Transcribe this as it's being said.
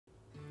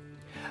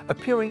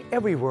appearing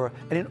everywhere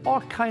and in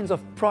all kinds of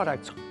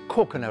products,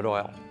 coconut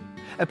oil.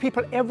 And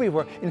people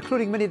everywhere,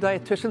 including many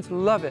dietitians,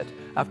 love it.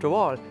 After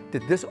all,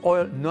 did this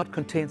oil not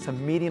contain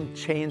some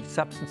medium-chain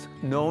substance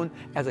known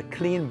as a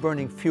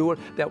clean-burning fuel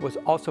that was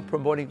also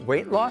promoting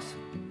weight loss?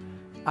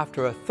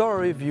 After a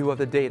thorough review of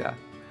the data,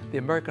 the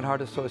American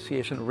Heart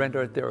Association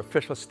rendered their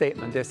official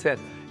statement. They said,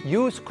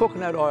 use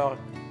coconut oil,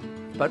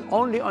 but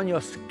only on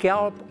your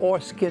scalp or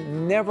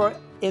skin, never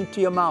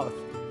into your mouth,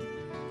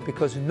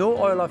 because no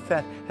oil or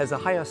fat has a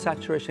higher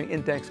saturation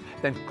index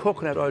than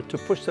coconut oil to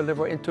push the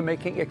liver into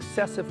making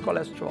excessive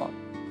cholesterol.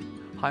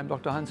 Hi, I'm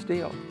Dr. Hans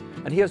Dehl,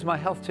 and here's my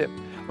health tip.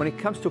 When it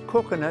comes to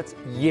coconuts,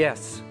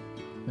 yes,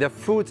 they're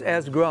foods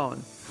as grown.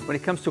 When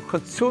it comes to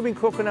consuming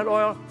coconut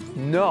oil,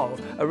 no,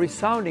 a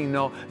resounding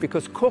no,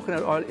 because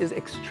coconut oil is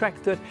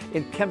extracted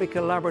in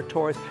chemical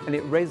laboratories and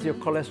it raises your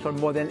cholesterol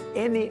more than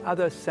any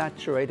other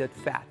saturated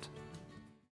fat.